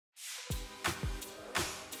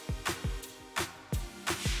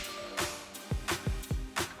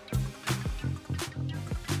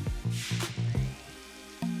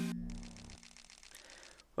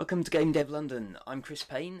Welcome to Game Dev London. I'm Chris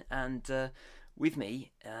Payne, and with me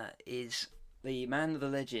is the man, the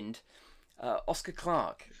legend, Oscar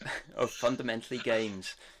Clark of Fundamentally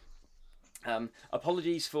Games.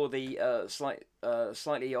 Apologies for the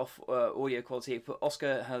slightly off audio quality, but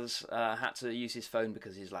Oscar has had to use his phone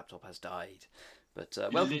because his laptop has died. But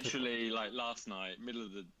welcome. Literally, like last night, middle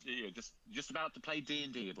of the just about to play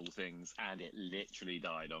D&D of all things, and it literally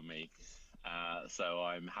died on me. So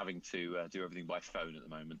I'm having to do everything by phone at the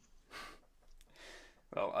moment.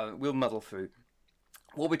 Well, we'll muddle through.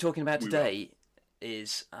 What we're talking about today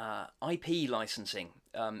is IP licensing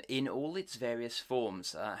in all its various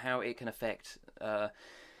forms, how it can affect,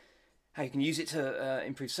 how you can use it to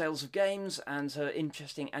improve sales of games, and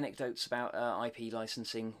interesting anecdotes about IP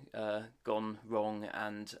licensing gone wrong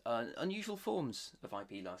and unusual forms of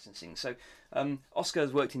IP licensing. So Oscar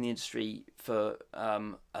has worked in the industry for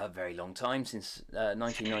a very long time, since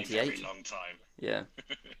 1998. Very long time. Yeah.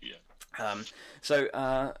 Yeah.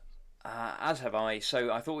 As have I.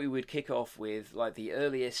 So I thought we would kick off with like the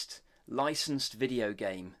earliest licensed video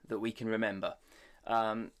game that we can remember.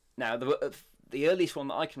 Now, the earliest one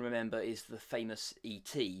that I can remember is the famous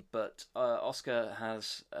E.T., but Oscar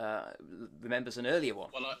remembers an earlier one.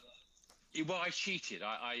 Well, I cheated.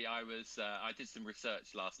 I did some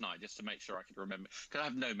research last night just to make sure I could remember, because I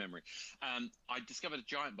have no memory. I discovered a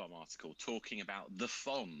Giant Bomb article talking about The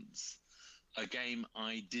Fonz, a game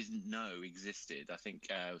I didn't know existed. I think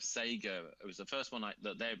Sega, it was the first one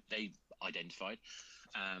that they identified,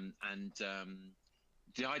 and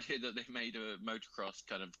the idea that they made a motocross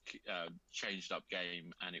kind of changed up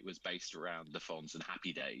game, and it was based around the Fonz and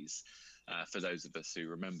Happy Days. For those of us who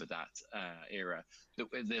remember that era,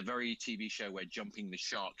 the very TV show where Jumping the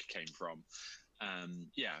Shark came from.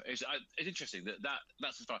 It's interesting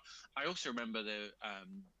that's the start. I also remember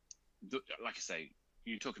like I say,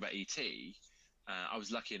 you talk about E.T. I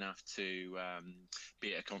was lucky enough to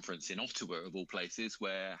be at a conference in Ottawa, of all places,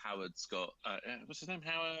 where Howard Scott, what's his name?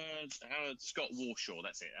 Howard Scott Warshaw.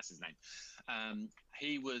 That's it. That's his name.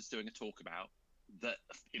 He was doing a talk about the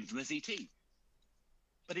infamous E.T.,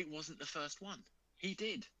 but it wasn't the first one. He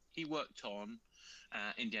worked on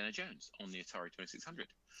Indiana Jones on the Atari 2600.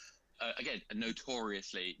 Again, a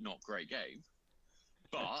notoriously not great game,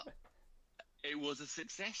 but it was a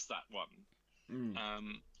success, that one.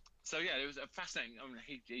 So yeah, it was a fascinating. I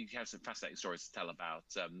mean, he has some fascinating stories to tell about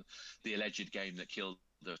the alleged game that killed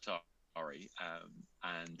the Atari,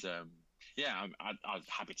 I'm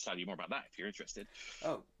happy to tell you more about that if you're interested.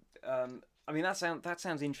 Oh, I mean that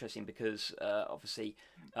sounds interesting because obviously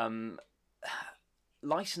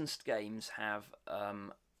licensed games have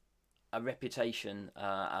a reputation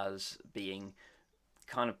as being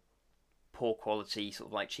kind of poor quality, sort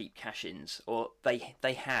of like cheap cash-ins, or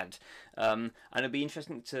they had, and it'd be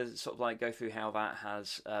interesting to sort of like go through how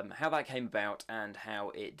that came about and how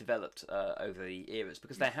it developed over the eras,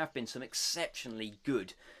 because there have been some exceptionally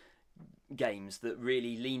good games that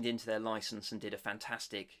really leaned into their license and did a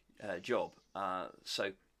fantastic job. But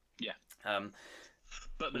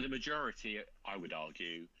the majority, I would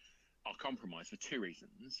argue, are compromised for two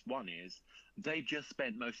reasons. One is they've just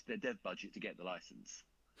spent most of their dev budget to get the license,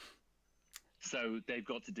 so they've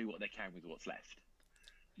got to do what they can with what's left.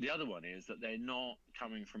 The other one is that they're not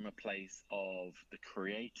coming from a place of the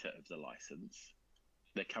creator of the license.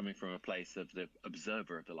 They're coming from a place of the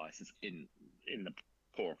observer of the license in the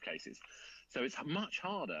poor cases. So it's much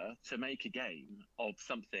harder to make a game of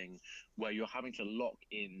something where you're having to lock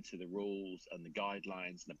into the rules and the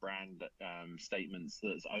guidelines and the brand statements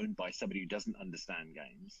that's owned by somebody who doesn't understand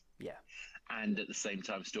games. Yeah. And at the same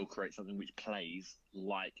time still create something which plays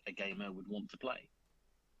like a gamer would want to play.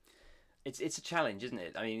 It's a challenge, isn't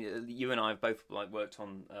it? I mean, you and I have both worked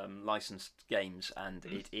on licensed games, and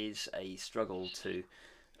it is a struggle to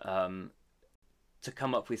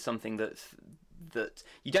come up with something that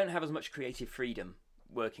you don't have as much creative freedom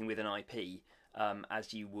working with an IP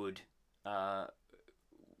as you would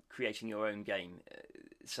creating your own game.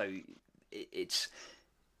 So if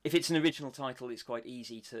it's an original title, it's quite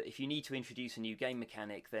easy to. If you need to introduce a new game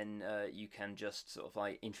mechanic, then you can just sort of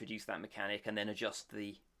like introduce that mechanic and then adjust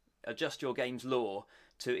your game's lore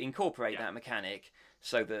to incorporate that mechanic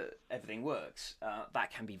so that everything works.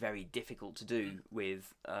 That can be very difficult to do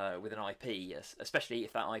with an IP, especially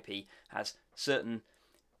if that IP has certain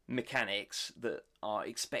mechanics that are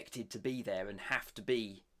expected to be there and have to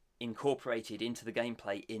be incorporated into the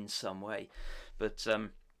gameplay in some way. But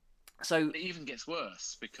so it even gets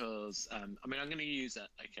worse because I'm going to use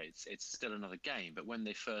it's still another game, but when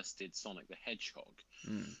they first did Sonic the Hedgehog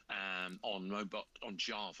on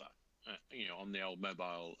Java, on the old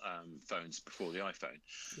mobile phones before the iPhone,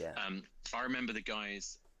 I remember the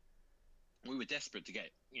guys We were desperate to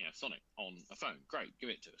get Sonic on a phone. Great, give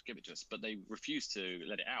it to us. But they refused to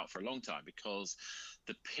let it out for a long time because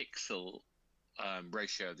the pixel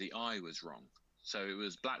ratio of the eye was wrong. So it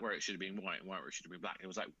was black where it should have been white and white where it should have been black. It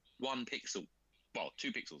was like 1 pixel, well,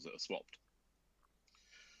 2 pixels that were swapped,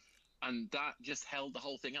 and that just held the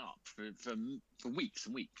whole thing up for weeks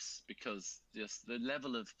and weeks because just the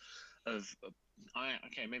level of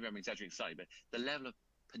okay, maybe I'm exaggerating slightly, but the level of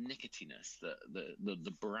pernicketiness that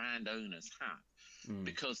the brand owners have,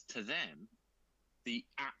 because to them the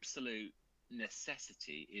absolute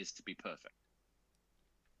necessity is to be perfect,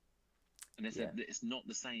 and it's not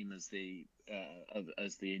the same as the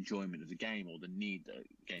enjoyment of the game or the need that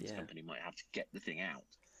games company might have to get the thing out.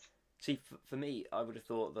 See, for me, I would have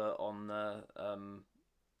thought that on the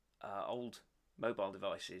old mobile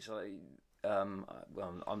devices,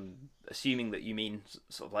 well, I'm assuming that you mean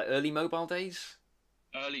sort of like early mobile days.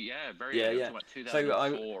 Early, yeah, very early. Like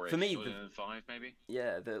 2004 for me, 2005 maybe.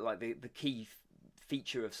 Yeah, the key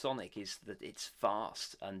feature of Sonic is that it's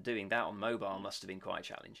fast, and doing that on mobile must have been quite a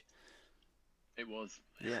challenge. It was.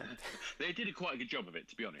 Yeah, they did quite a good job of it,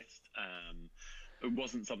 to be honest. It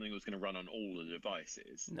wasn't something that was going to run on all the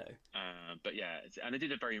devices. No. But yeah, and they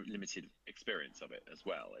did a very limited experience of it as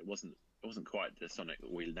well. It wasn't quite the Sonic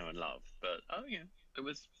that we know and love, but it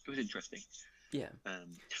was interesting. Yeah.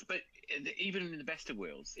 But even in the best of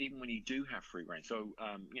worlds, even when you do have free reign, so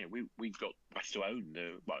I still own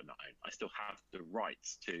I still have the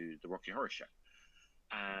rights to the Rocky Horror Show.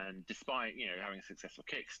 And despite having a successful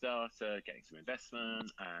Kickstarter, getting some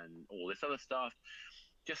investment, and all this other stuff,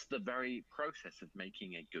 just the very process of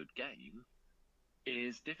making a good game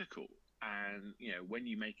is difficult. And when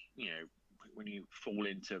you when you fall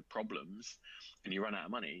into problems and you run out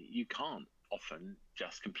of money, you can't often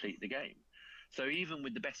just complete the game. So even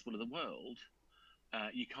with the best will of the world,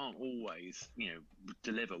 you can't always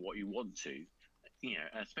deliver what you want to,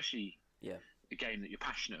 especially a game that you're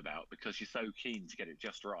passionate about, because you're so keen to get it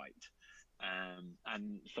just right,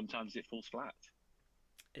 and sometimes it falls flat.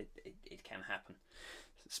 It can happen.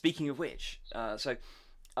 Speaking of which,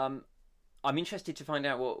 I'm interested to find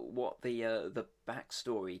out what the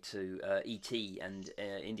backstory to E.T. and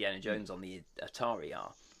Indiana Jones on the Atari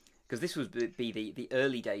are, because this would be the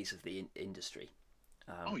early days of the industry.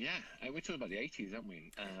 Oh yeah, we're talking about the 80s, aren't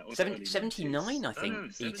we? 79, I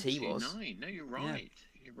think. E.T. was. No, you're right. Yeah.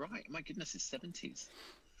 You're right. My goodness, it's 70s.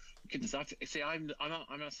 Goodness, I'm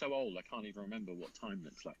so old I can't even remember what time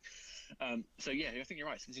looks like. So yeah, I think you're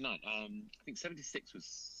right. 79. I think 76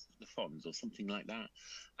 was the Fonz or something like that.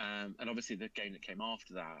 And obviously the game that came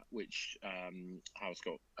after that, which Howard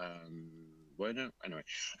Scott Werner. Anyway,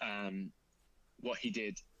 what he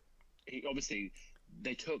did,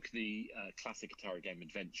 they took the classic Atari game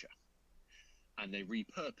Adventure, and they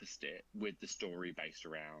repurposed it with the story based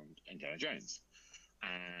around Indiana Jones.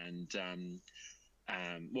 And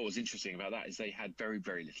what was interesting about that is they had very,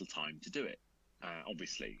 very little time to do it.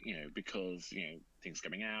 Obviously, because things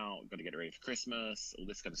coming out, we've got to get it ready for Christmas, all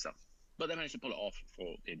this kind of stuff. But they managed to pull it off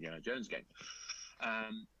for the Indiana Jones game.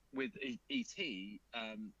 With E.T.,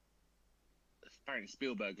 apparently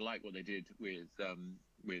Spielberg liked what they did with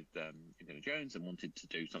Indiana Jones and wanted to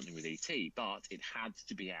do something with E.T., but it had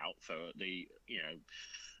to be out for the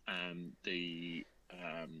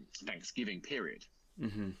Thanksgiving period.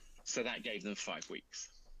 Mm-hmm. So that gave them 5 weeks.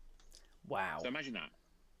 Wow. So imagine that.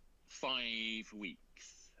 5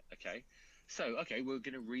 weeks. Okay. So, we're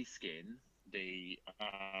going to reskin the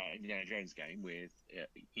Indiana Jones game with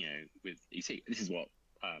E.T. This is what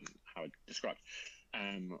Howard described.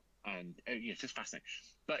 And it's just fascinating.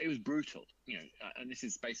 But it was brutal, and this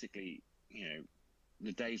is basically,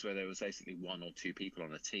 the days where there was basically 1 or 2 people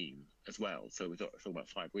on a team as well. So we're talking about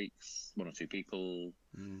 5 weeks, 1 or 2 people.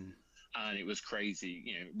 Mm. And it was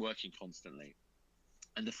crazy, working constantly.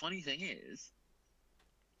 And the funny thing is,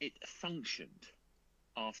 it functioned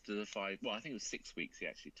after the 5. Well, I think it was 6 weeks he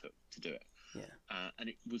actually took to do it. Yeah. And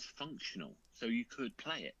it was functional, so you could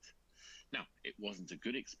play it. Now, it wasn't a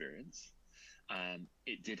good experience.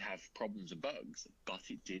 It did have problems and bugs, but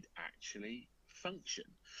it did actually function.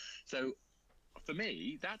 So, for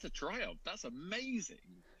me, that's a triumph. That's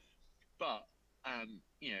amazing. But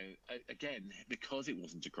again, because it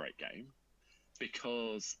wasn't a great game,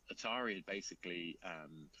 because Atari had basically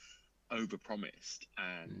overpromised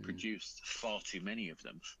and produced far too many of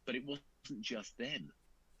them, but it wasn't just them.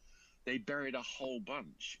 They buried a whole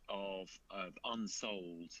bunch of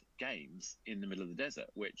unsold games in the middle of the desert,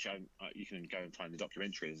 which you can go and find the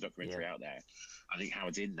documentary. There's a documentary out there. I think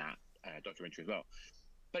Howard's in that documentary as well.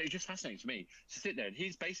 But it's just fascinating to me to sit there, and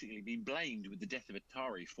he's basically been blamed with the death of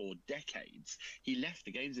Atari for decades. He left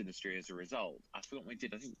the games industry as a result. I forgot what he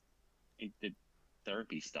did. I think he did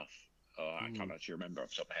therapy stuff. Oh, I can't actually remember off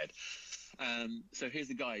the top of my head. So here's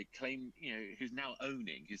a guy who's now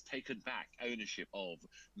who's taken back ownership of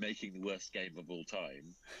making the worst game of all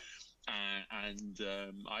time. I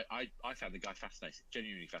found the guy fascinating,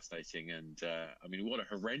 genuinely fascinating, and I mean, what a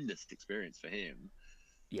horrendous experience for him.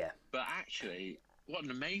 Yeah. But actually, what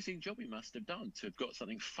an amazing job he must have done to have got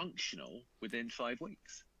something functional within 5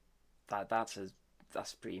 weeks. That's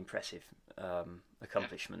a pretty impressive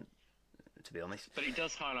accomplishment, to be honest. But it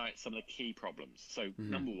does highlight some of the key problems. So,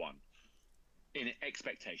 number one, in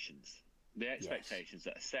expectations. The expectations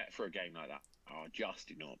that are set for a game like that are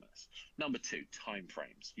just enormous. Number two, time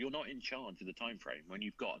frames. You're not in charge of the time frame when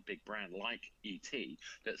you've got a big brand like ET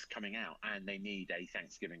that's coming out and they need a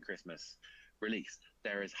Thanksgiving, Christmas release.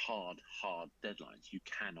 There is hard deadlines. You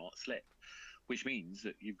cannot slip, which means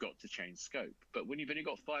that you've got to change scope. But when you've only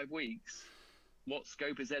got 5 weeks, what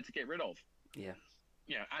scope is there to get rid of? Yeah.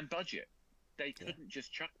 And budget. They couldn't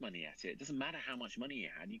just chuck money at it. It doesn't matter how much money you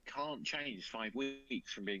had. You can't change 5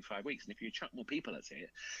 weeks from being 5 weeks. And if you chuck more people at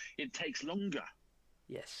it, it takes longer.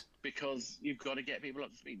 Yes. Because you've got to get people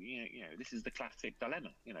up to speed. This is the classic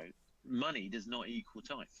dilemma. Money does not equal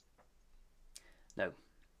time. No.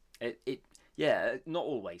 Not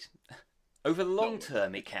always. Over the long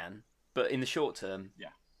term, it can, but in the short term,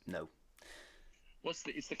 no.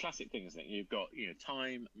 It's the classic thing, isn't it? You've got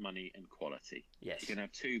time, money, and quality. Yes. You can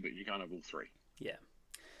have two, but you can't have all three. Yeah.